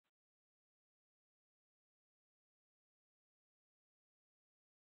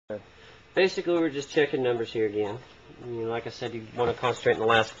Basically, we're just checking numbers here again. Like I said, you want to concentrate on the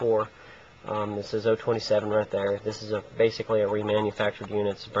last four. This is 027 right there. This is basically a remanufactured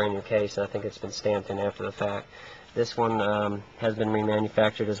unit. It's a brand new case, and I think it's been stamped in after the fact. This one has been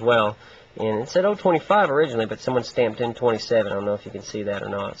remanufactured as well, and it said 025 originally, but someone stamped in 27. I don't know if you can see that or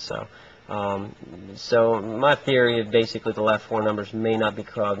not. So my theory is basically the last four numbers may not be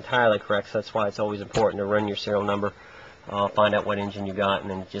entirely correct, so that's why it's always important to run your serial number, find out what engine you got,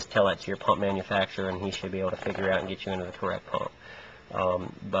 and then just tell that to your pump manufacturer, and he should be able to figure out and get you into the correct pump.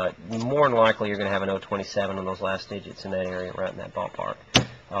 But more than likely you're going to have an 027 on those last digits in that area, right in that ballpark.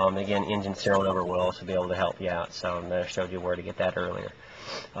 Again, engine serial number will also be able to help you out, so I showed you where to get that earlier.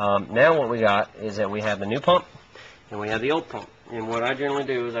 Now what we got is that we have the new pump and we have the old pump. And what I generally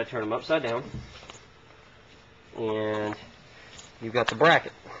do is I turn them upside down, and you've got the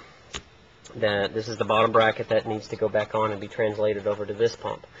bracket. This is the bottom bracket that needs to go back on and be translated over to this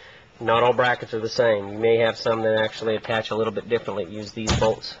pump. Not all brackets are the same. You may have some that actually attach a little bit differently. Use these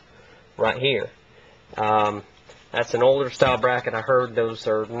bolts right here. That's an older style bracket. I heard those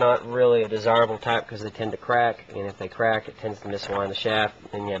are not really a desirable type because they tend to crack, and if they crack, it tends to misalign the shaft,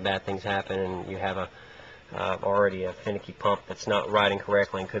 and yeah, bad things happen, and you have already a finicky pump that's not riding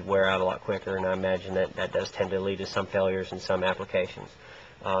correctly and could wear out a lot quicker, and I imagine that does tend to lead to some failures in some applications.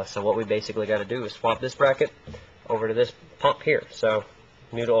 So what we basically got to do is swap this bracket over to this pump here. So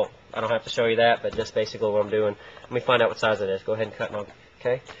new to old. I don't have to show you that, but just basically what I'm doing. Let me find out what size it is. Go ahead and cut.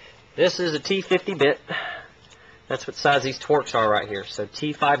 Okay. This is a T50 bit. That's what size these Torx are right here. So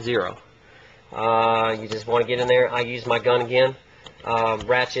T50. You just want to get in there. I use my gun again.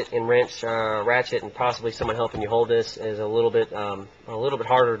 Ratchet and wrench. Ratchet and possibly someone helping you hold this is a little bit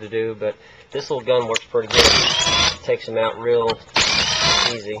harder to do, but this little gun works pretty good. It takes them out real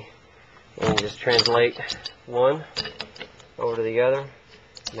easy. And you just translate one over to the other.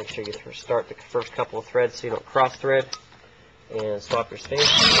 Make sure you start the first couple of threads so you don't cross thread, and swap your speed.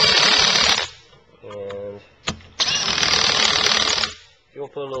 And if you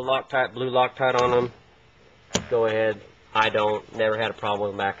want to put a little Loctite, blue Loctite on them, go ahead. I don't. Never had a problem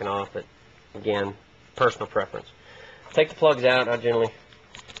with them backing off, but again, personal preference. Take the plugs out. I generally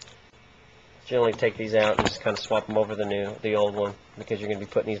take these out and just kind of swap them over the old one, because you're going to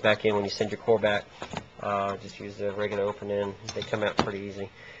be putting these back in when you send your core back. Just use the regular open end. They come out pretty easy.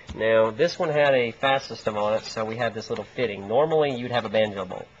 Now, this one had a fast system on it, so we had this little fitting. Normally, you'd have a banjo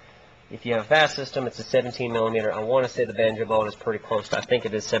bolt. If you have a fast system, it's a 17 millimeter. I want to say the banjo bolt is pretty close to, I think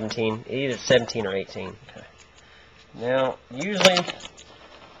it is 17, either 17 or 18. Okay. Now, usually,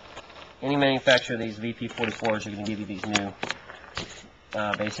 any manufacturer of these VP-44s are going to give you these new,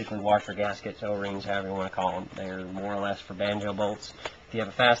 basically washer gaskets, O-rings, however you want to call them. They're more or less for banjo bolts. If you have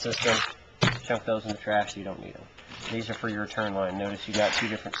a fast system, chunk those in the trash. You don't need them. These are for your return line. Notice you got two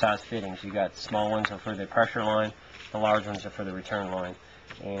different size fittings. You got the small ones are for the pressure line. The large ones are for the return line.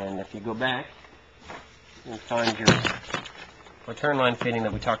 And if you go back and find your return line fitting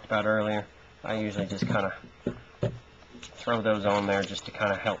that we talked about earlier, I usually just kind of throw those on there just to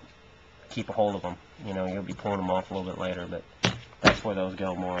kind of help keep a hold of them. You know, you'll be pulling them off a little bit later, but that's where those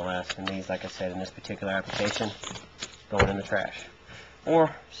go more or less. And these, like I said, in this particular application, going in the trash.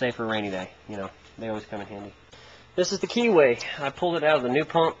 Or, say for a rainy day, you know, they always come in handy. This is the keyway. I pulled it out of the new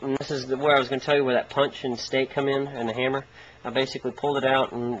pump, and this is where I was going to tell you where that punch and stake come in, and the hammer. I basically pulled it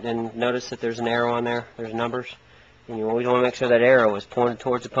out and noticed that there's an arrow on there. There's numbers. And you always want to make sure that arrow is pointed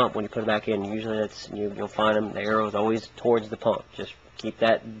towards the pump when you put it back in. Usually that's, you'll find them, the arrow is always towards the pump. Just keep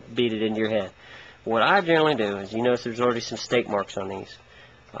that, beat it into your head. What I generally do is, you notice there's already some stake marks on these.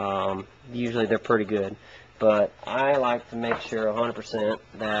 Usually they're pretty good. But I like to make sure 100%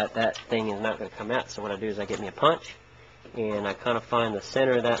 that that thing is not going to come out. So what I do is I get me a punch, and I kind of find the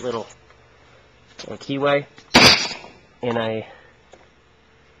center of that little keyway, and I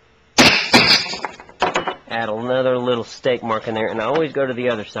add another little stake mark in there, and I always go to the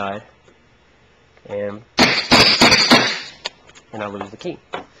other side, and I lose the key.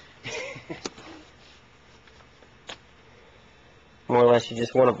 More or less, you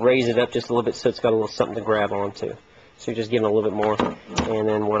just want to raise it up just a little bit so it's got a little something to grab onto. So you're just giving a little bit more. And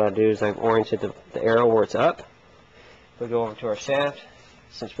then what I do is I've oriented the arrow where it's up. We go over to our shaft.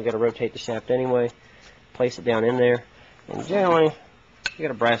 Since we've got to rotate the shaft anyway, place it down in there. And generally, if you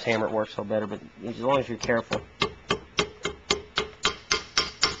got a brass hammer, it works a little better, but as long as you're careful,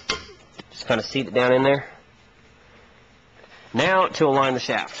 just kind of seat it down in there. Now to align the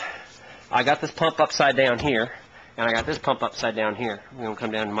shaft. I got this pump upside down here. And I got this pump upside down here. We're going to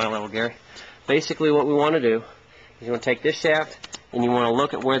come down to my level, Gary. Basically what we want to do is you want to take this shaft and you want to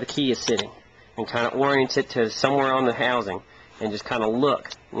look at where the key is sitting and kind of orient it to somewhere on the housing. and just kind of look,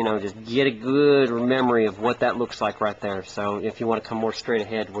 you know, just get a good memory of what that looks like right there. So if you want to come more straight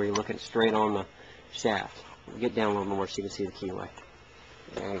ahead where you're looking straight on the shaft, get down a little more so you can see the keyway.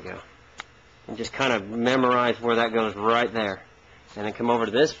 There you go. And just kind of memorize where that goes right there. And then come over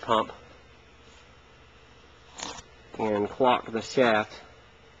to this pump and clock the shaft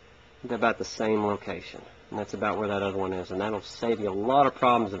at about the same location. And that's about where that other one is. And that'll save you a lot of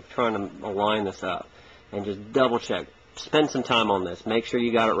problems of trying to align this up. And just double check. Spend some time on this. Make sure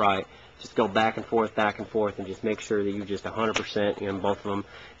you got it right. Just go back and forth, and just make sure that you just 100% in both of them.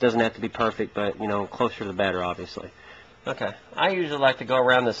 It doesn't have to be perfect, but, you know, closer the better, obviously. Okay. I usually like to go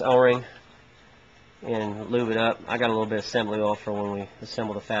around this O-ring and lube it up. I got a little bit of assembly oil for when we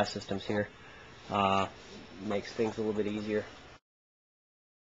assemble the fast systems here. Makes things a little bit easier.